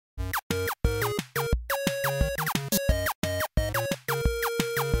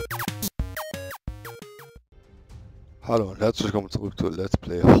Hallo und herzlich willkommen zurück zu Let's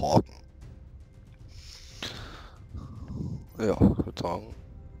Play Hawken. Ja, ich würde sagen,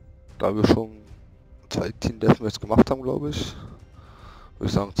 da wir schon 2 Team Deathmatch gemacht haben, glaube ich, würde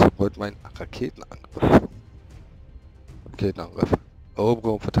ich sagen, heute mein Raketenangriff.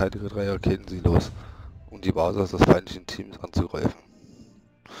 Eroberung, verteidige 3 Raketensilos, um die Basis des feindlichen Teams anzugreifen.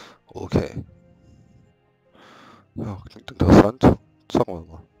 Okay. Ja, klingt interessant. Zocken wir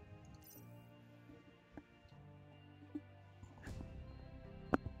mal.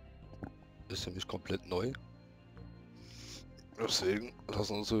 Ist nämlich komplett neu. Deswegen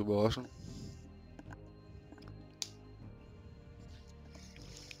lassen wir uns so überraschen.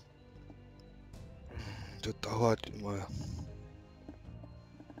 Das dauert immer.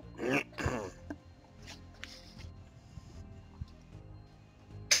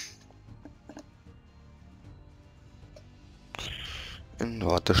 In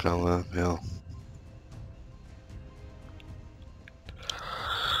Warteschlange, ja.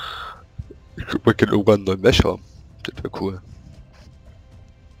 Ich glaube, wir können irgendwann einen neuen Mesh haben. Das wäre cool.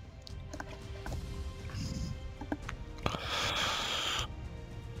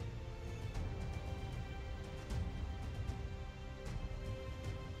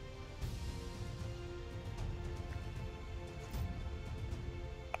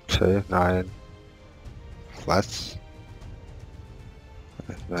 Okay, nein. Was?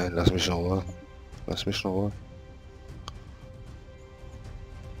 Nein, lass mich in Ruhe. Lass mich in Ruhe.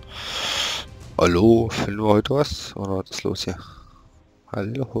 Hallo, finden wir heute was? Oder was ist los hier?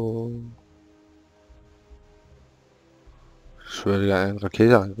 Hallo. Ich würde ja einen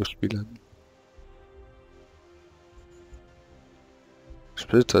Raketenangriff spielen.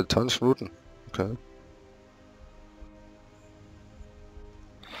 Spielt seit 20 Minuten. Okay.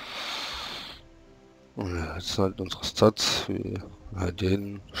 Und ja, jetzt halt unsere Stats, wie halt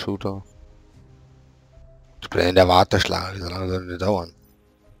jeden Shooter. Ich bin in der Warteschlange, wie lange soll die dauern?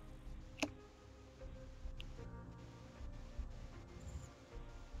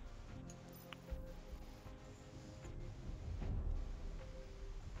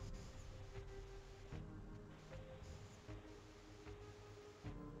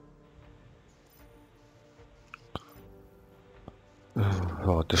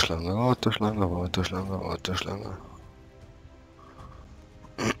 Warteschlange, Warteschlange, Warteschlange, Warteschlange.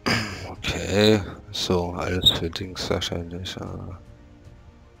 Okay, so, alles für Dings wahrscheinlich.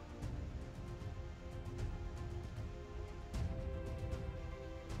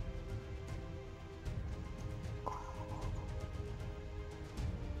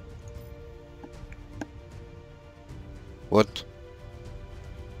 What?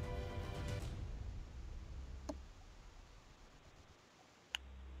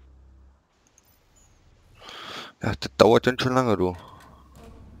 Ja, das dauert denn schon lange, du.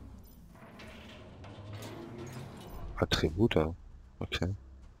 Attribute. Okay.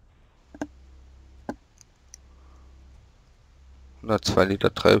 102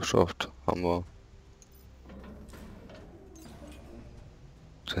 Liter Treibstoff haben wir.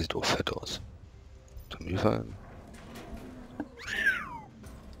 Das sieht auch fett aus. Zum Liefern.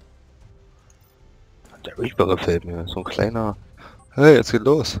 Der Reaper gefällt mir. So ein kleiner. Hey, jetzt geht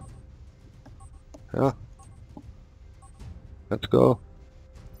los. Ja. Let's go.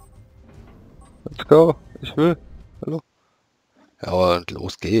 Let's go. Ich will. Hallo. Ja, und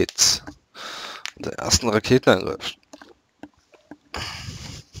los geht's. Unser ersten Raketenangriff.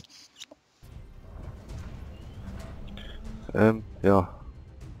 Ja.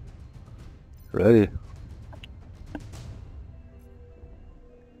 Ready.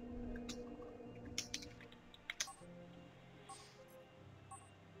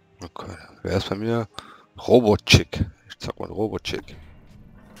 Okay, wer ist bei mir? Robot-Chick. Ich sag mal Robot-Chick.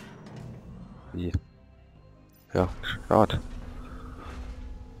 Wie? Ja, Start.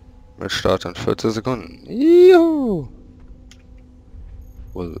 Mit Start in 14 Sekunden. Juhu!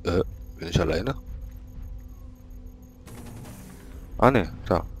 Bin ich alleine? Ah ne,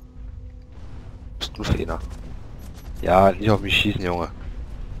 da. Bist du Fehler. Ja, nicht auf mich schießen, Junge.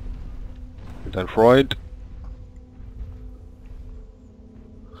 Mit deinem Freund.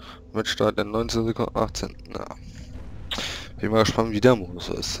 Mit Start in 19 Sekunden 18. Na. Bin mal gespannt, wie der Modus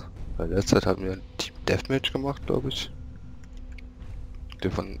ist. Weil letzte Zeit haben wir ein Team Deathmatch gemacht, glaube ich. Der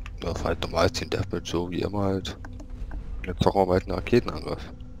von, ja, halt normales Team Deathmatch, so wie immer halt. Jetzt zocken wir bald einen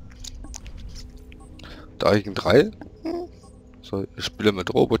Raketenangriff. Da gegen 3. So, ich spiele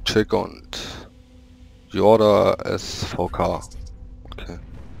mit Robot-Chick und Jorda SVK. Okay.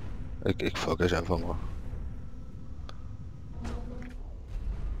 Ich folge euch einfach mal.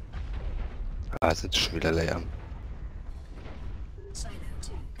 Ah, sind schon wieder leer.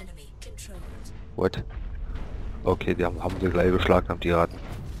 What? Okay, die haben sie gleich beschlagnahmt, die Ratten.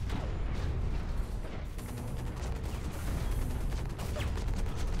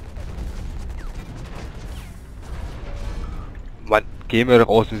 Mann, geh mir doch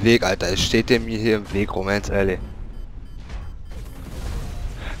aus dem Weg, Alter. Es steht der mir hier im Weg rum, ganz ehrlich.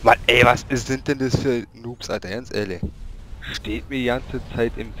 Mann, ey, was sind denn das für Noobs, Alter, ganz ehrlich. Steht mir die ganze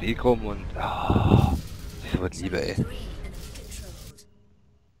Zeit im Weg rum und... Oh, das wird lieber, ey.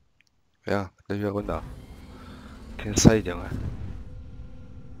 Ja, gleich wieder runter. Keine Zeit, Junge.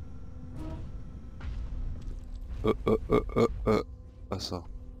 Achso.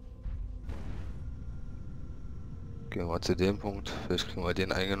 Gehen wir mal zu dem Punkt. Vielleicht kriegen wir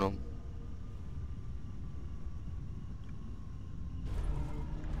den eingenommen.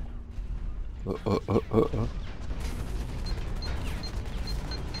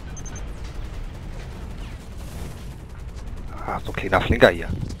 Ah, so ein kleiner Flinker hier.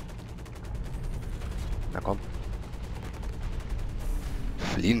 Na komm.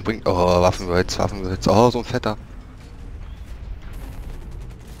 Fliehen bringt... Oh, Waffengehölz. Oh, so ein Fetter.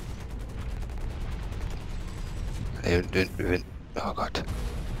 Ey, oh Gott.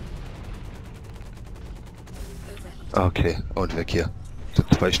 Okay, und weg hier. So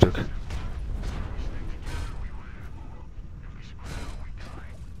 2 Stück.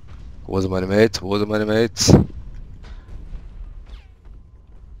 Wo sind meine Mates? Wo sind meine Mates?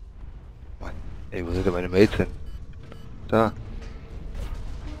 Mann, ey, wo sind denn meine Mates hin? Da.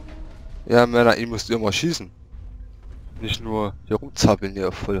 Ja, Männer, ihr müsst immer schießen. Nicht nur hier rumzappeln,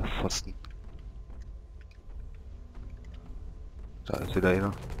 ihr voll Pfosten. Da ist wieder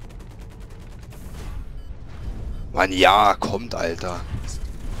einer. Mann, ja, kommt, Alter.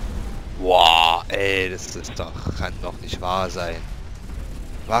 Boah, ey, das ist doch, kann doch nicht wahr sein.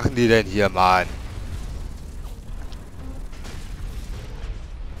 Was machen die denn hier, Mann?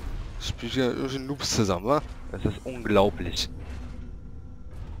 Spielt ja durch den Noobs zusammen, wa? Das ist unglaublich.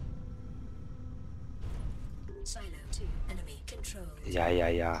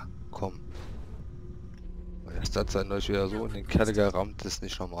 Ja, komm. Meine Stats sind euch wieder so in den Kerl gerammt, ist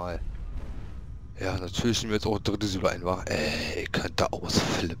nicht normal. Ja, natürlich nehmen wir jetzt auch drittes über ein, wa? Ey, könnte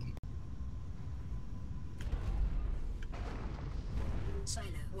ausflippen.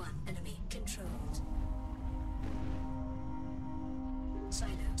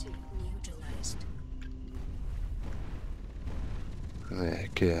 Nee,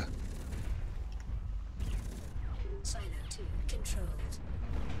 okay.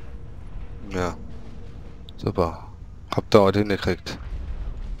 Ja. Super. Habt ihr heute hingekriegt.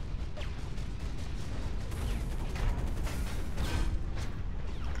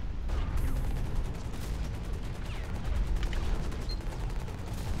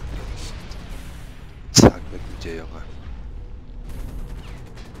 Zack, weg mit dir, Junge.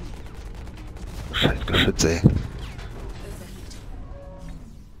 Scheiß Geschütz, ey.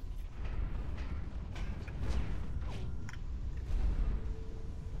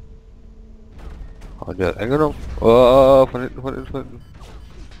 Und der hat eingenommen. Oh, von hinten.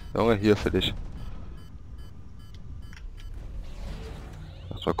 Junge, hier für dich.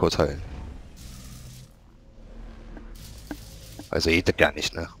 Lass mal kurz heilen. Also geht das ja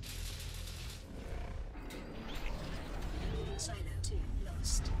nicht, ne?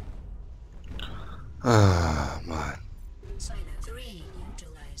 Ah, Mann.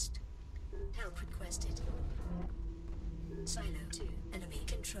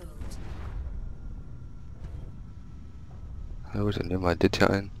 Na gut, dann nehmen wir das hier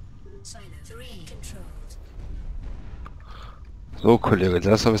ein. So, Kollege,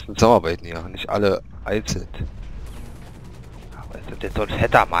 lass mal ein bisschen zusammenarbeiten hier, nicht alle einzeln. Aber ist das jetzt so ein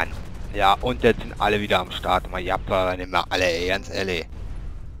fetter Mann? Ja, und jetzt sind alle wieder am Start. Mal, ihr habt aber nicht mehr alle, ey, ganz ehrlich.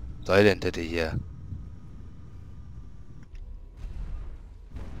 Was soll denn das hier?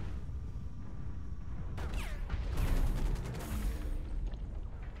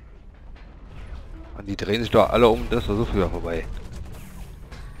 Und die drehen sich doch alle um, das war so früher vorbei.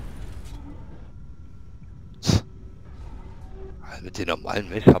 Also mit den normalen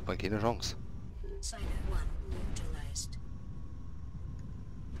Milch hat man keine Chance.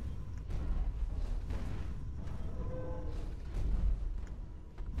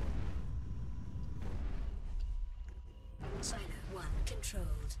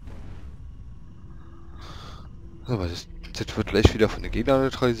 So, aber das wird gleich wieder von den Gegnern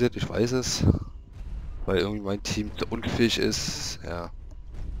neutralisiert, ich weiß es. Weil irgendwie mein Team zu unfähig ist, ja,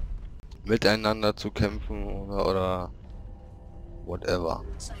 miteinander zu kämpfen oder whatever.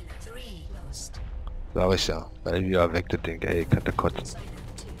 Sag ich ja, weil wieder weg das Ding, ey, kann der kotzen.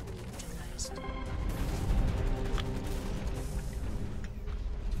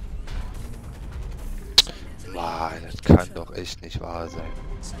 Mann. Mann, das kann doch echt nicht wahr sein.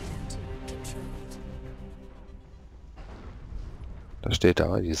 Da steht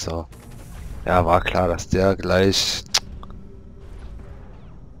da die Sau. Ja, war klar, dass der gleich...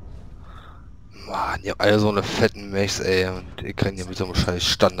 Mann, ihr habt alle so eine fetten Mechs, ey. Und ihr könnt hier mit so einem scheiß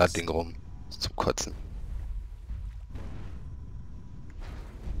Standardding rum. Zum Kotzen.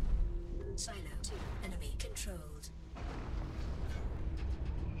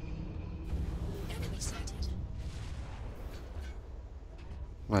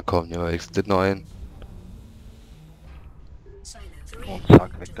 Na komm, ja, ich den neuen. Und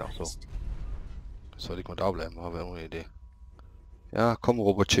zack, weg da auch so. Soll ich mal da bleiben, habe ich eine Idee. Ja, komm,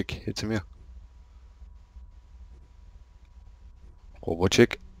 Robochick, hier zu mir.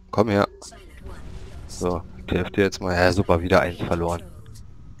 Robochick, komm her. So, ich helfe dir jetzt mal. Ja, super, wieder eins verloren.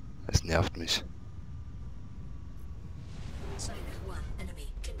 Es nervt mich.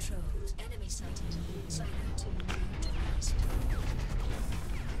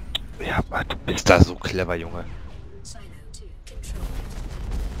 Ja, du bist da so clever, Junge.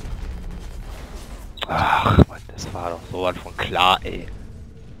 Ach, Mann, das war doch so was von klar, ey.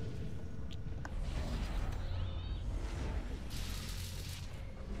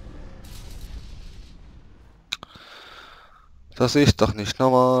 Das sehe ich doch nicht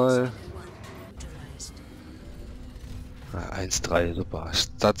normal. 1-3, super.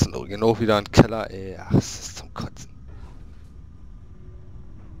 Statzen genau wieder ein Keller, ey. Ach, das ist zum Kotzen.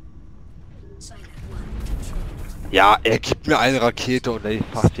 Ja, er gibt mir eine Rakete und ich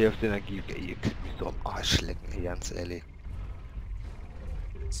fast die Hälfte Energie. Ey, ihr könnt mich so am Arsch lecken, ey, ganz ehrlich.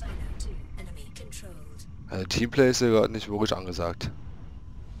 Also Teamplay ist ja gerade nicht wirklich angesagt.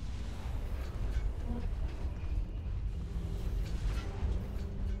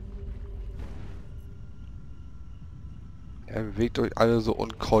 Ja, bewegt euch alle so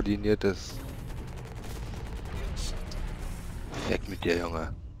unkoordiniertes. Weg mit dir,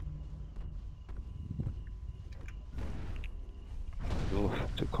 Junge. So,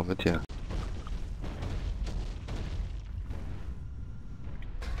 komm mit hier.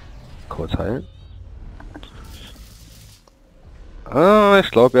 Kurz heilen. Ah,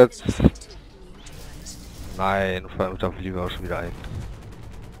 ich glaube jetzt. Nein, vor allem da fliegen wir auch schon wieder ein.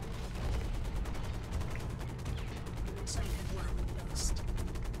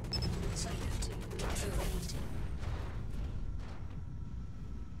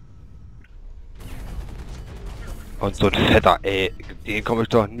 Und so ein fetter, ey, den komme ich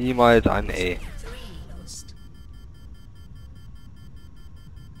doch niemals an, ey.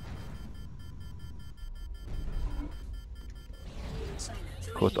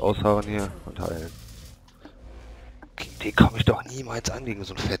 Kurz aushauen hier und heilen. Gegen den komme ich doch niemals an, gegen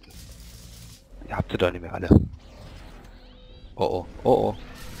so einen fetten. Ihr habt sie doch nicht mehr alle. Oh oh, oh oh.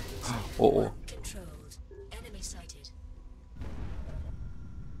 Oh oh.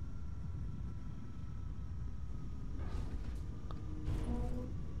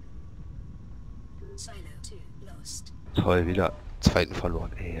 Toll, wieder zweiten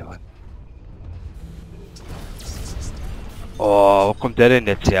verloren, ey, Mann. Oh, wo kommt der denn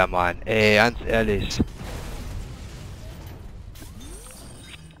jetzt her, Mann? Ey, ganz ehrlich.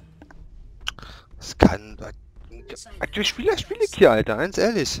 Das kann... Aktuell spiele ich hier, Alter, ganz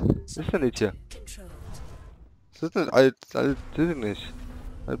ehrlich. Das ist ja nicht hier. Das ist nicht alt, das ist nicht.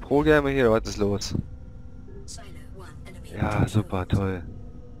 Alt Pro-Gamer hier, was ist los? Ja, super, toll.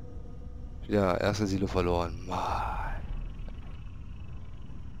 Ja, erste Silo verloren. Mann.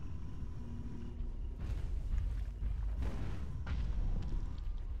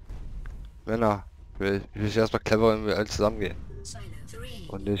 Männer, will ich erstmal clever, wenn wir alle zusammengehen.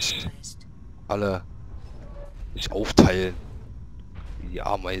 Und nicht alle nicht aufteilen. Wie die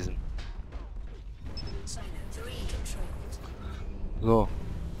Ameisen. So.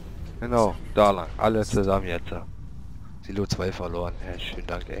 Genau, da lang. Alle zusammen jetzt. Silo 2 verloren. Ja, schönen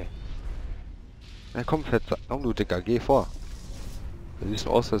Dank, ey. Na komm, Fetzer. Komm, du Dicker, geh vor. Du siehst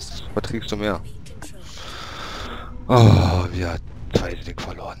so aus, als verträgst du mehr. Oh, wir hat zweite Ding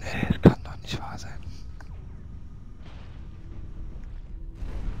verloren, ey. Das kann doch nicht wahr sein.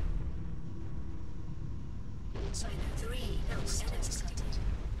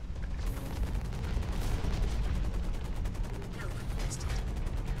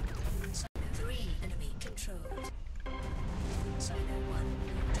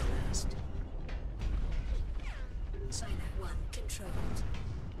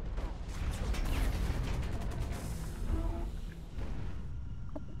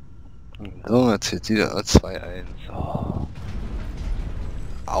 So, jetzt wird wieder 2-1. Oh.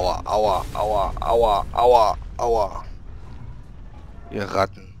 Aua, aua, aua, aua, aua, aua. Ihr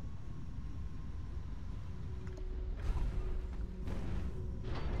Ratten.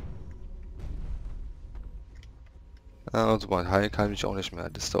 Also mein Heil kann ich auch nicht mehr.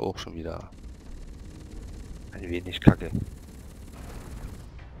 Das ist da auch schon wieder ein wenig kacke.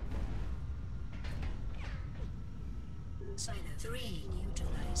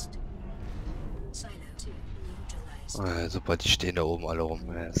 Super, die stehen da oben alle rum.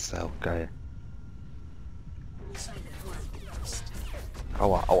 Ja, das ist ja auch geil.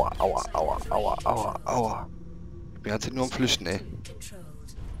 Aua, aua, aua, aua, aua, aua, aua. Ich bin jetzt nur am Flüchten, ey.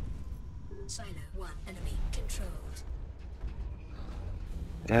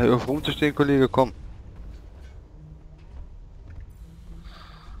 Ja, hör auf rumzustehen, Kollege, komm.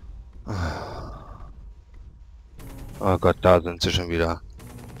 Oh Gott, da sind sie schon wieder.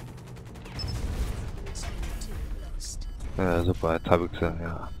 Ja, super, jetzt habe ich sie,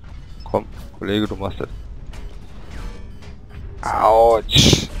 ja. Komm, Kollege, du machst das.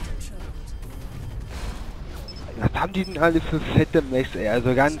 Autsch! Was haben die denn alle für fette Mechs, ey?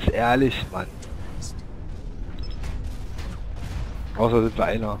 Also ganz ehrlich, Mann. Außer sind wir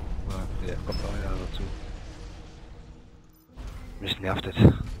einer. Ja, kommt noch einer dazu. Mich nervt das.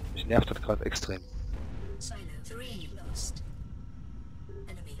 Mich nervt das gerade extrem.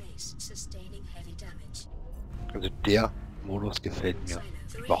 Also der Modus gefällt mir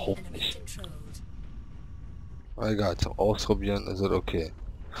überhaupt nicht. Egal, zum Ausprobieren ist es okay.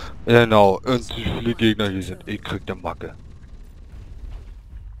 Genau, und wie viele Gegner hier sind. Ich krieg der Macke.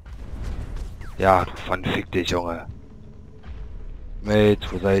 Ja, du fick dich, Junge. Mate,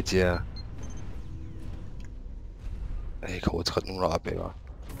 wo seid ihr? Ey, ich hau jetzt grad nur noch ab, Digga.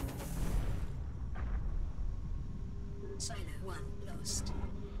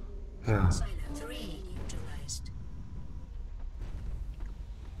 Ja.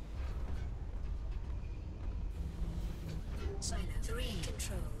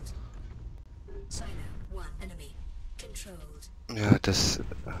 Ja, das...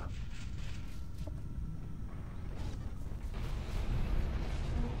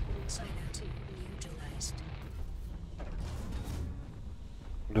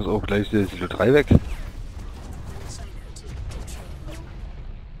 Das ist auch gleich der Silo 3 weg.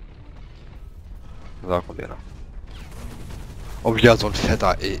 Sag mal, Lena. Oh ja, so ein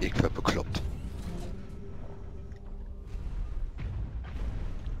fetter, ey, ich werd bekloppt.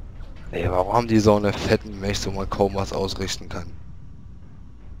 Ey, warum haben die so eine fetten Mechs, wo man kaum was ausrichten kann?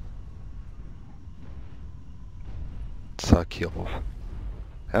 Zack, hier rauf.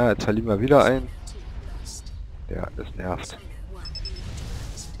 Ja, jetzt verlieren wir wieder ein. Ja, das nervt.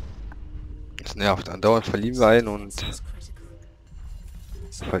 Das nervt. Andauernd verlieren wir einen und...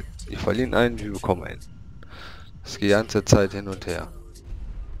 Wir verlieren einen, wir bekommen einen. Das geht die ganze Zeit hin und her.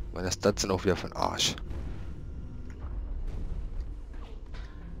 Meine Stats sind auch wieder von Arsch.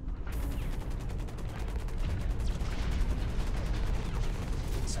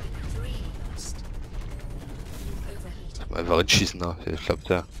 Einfach hinschießen, ne? Ich glaub,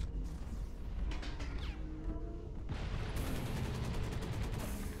 ja.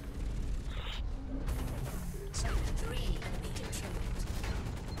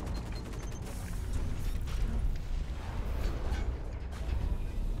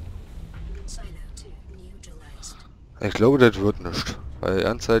 Ich glaube, das wird nicht. Weil die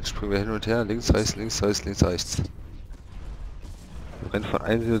ganze Zeit springen wir hin und her, links, rechts, links, rechts, links, rechts. Wir rennen von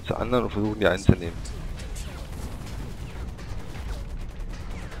einer Seite zur anderen und versuchen die einzunehmen.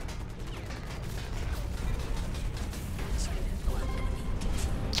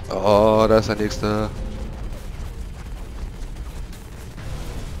 Oh, da ist der nächste.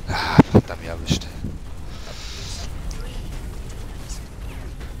 Ah, verdammt, mich erwischt.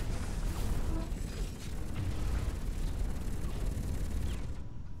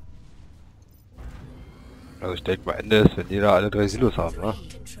 Also ich denke mal, Ende ist, wenn jeder alle 3 Silos haben, ne?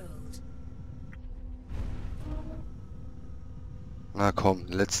 Na komm,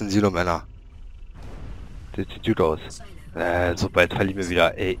 letzten Silo-Männer. Das sieht gut aus. Sobald verlieren wir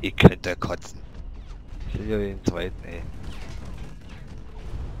wieder. Ey, ich könnte kotzen. Ich sehe ja den zweiten, ey.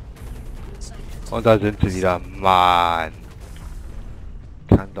 Und da sind sie wieder. Mann.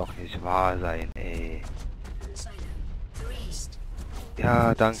 Kann doch nicht wahr sein, ey.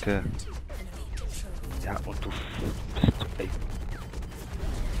 Ja, danke. Ja, und du bist so, ey.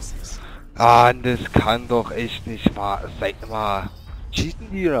 Ah, das kann doch echt nicht wahr sein. Mal.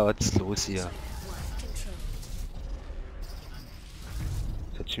 Cheaten die oder was ist los hier?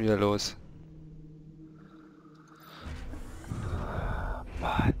 Was ist schon wieder los?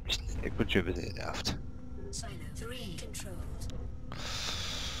 Mann, ich bin schon ein bisschen genervt.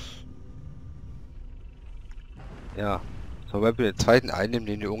 Ja, so, wenn wir den zweiten einnehmen,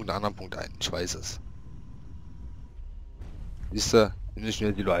 nehmen wir irgendeinen anderen Punkt ein. Ich weiß es. Siehst du, nicht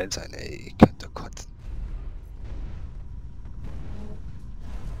nur Silo 1 ein, ey, ich könnte kotzen.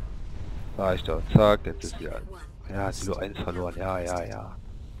 Sag ich doch. Zack, jetzt ist wieder. Ja, Silo 1 verloren. Ja, ja, ja.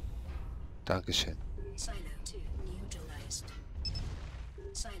 Dankeschön.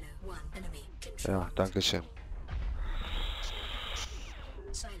 Ja, dankeschön.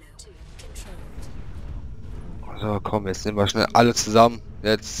 So, komm, jetzt nehmen wir schnell alle zusammen.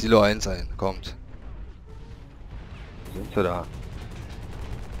 Jetzt Silo 1 ein. Kommt. Sind wir da?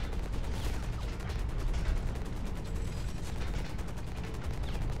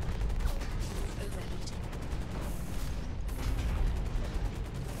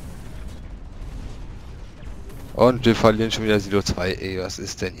 Und wir verlieren schon wieder Silo 2. Ey, was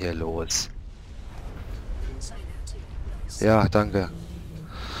ist denn hier los? Ja, danke.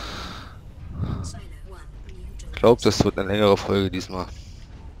 Ich glaube, das wird eine längere Folge diesmal.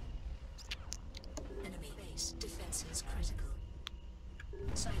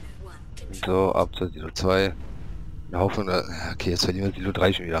 So, ab zur Silo 2. Wir hoffen, okay, jetzt verlieren wir Silo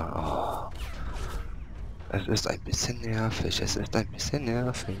 3 schon wieder. Oh. Es ist ein bisschen nervig, es ist ein bisschen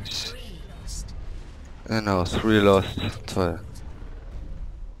nervig. Genau, 3 lost. Toll.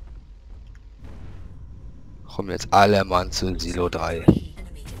 Kommen jetzt alle Mann zu Silo 3.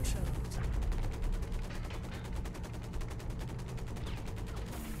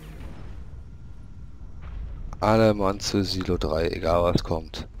 Alle Mann zu Silo 3, egal was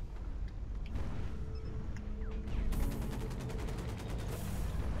kommt.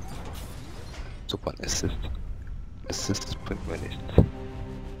 Super, ein Assist. Assist bringt mir nichts.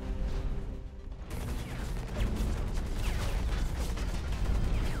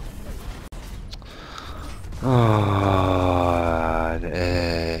 Oh,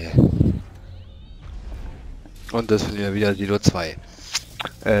 nee. Und das finden wir wieder Silo 2.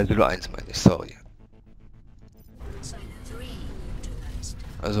 Silo 1 meine ich, sorry.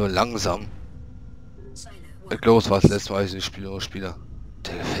 Also langsam. Ich glaube, es war das letzte Mal, ich den Spiel spiele.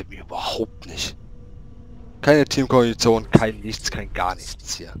 Der gefällt mir überhaupt nicht. Keine Teamkoordination, kein nichts, kein gar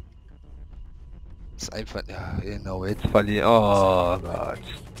nichts hier. Das ist einfach, ja genau, jetzt verlieren. Oh Gott.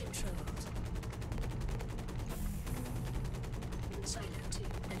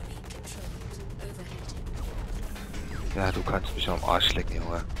 Ja, du kannst mich am Arsch lecken,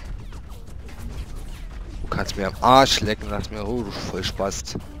 Junge. Du kannst mir am Arsch lecken, lass mir Ruhe, du voll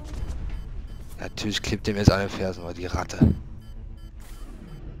Spaß. Ja, natürlich klebt dem jetzt an den Fersen, war die Ratte.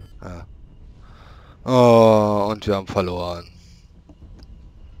 Ja. Oh, und wir haben verloren.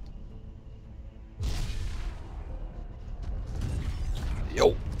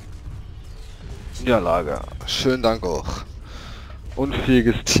 Jo. Niederlage. Schönen Dank auch.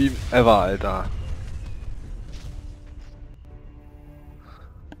 Unfähiges Team ever, Alter.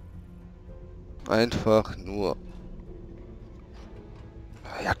 Einfach nur.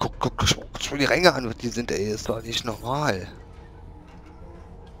 Ja, guck schon die Ränge an, die sind, ey, ist doch nicht normal.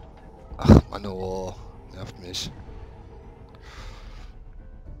 Ach, Mann, oh, nervt mich.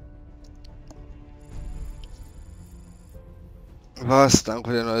 Was? Danke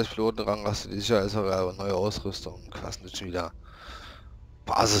für den neuen Pilotenrang, hast du die Sicherheitsvergabe, neue Ausrüstung. Was denn schon wieder?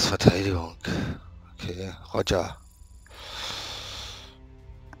 Basisverteidigung. Okay, Roger.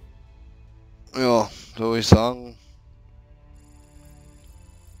 Ja, so würde ich sagen.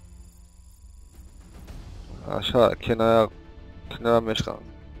 Ah, schade, Kinder mich ran.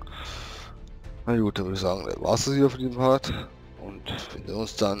 Na gut, dann würde ich sagen, das war's das hier für diesen Part. Und wir sehen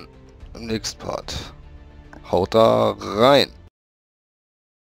uns dann im nächsten Part. Haut da rein!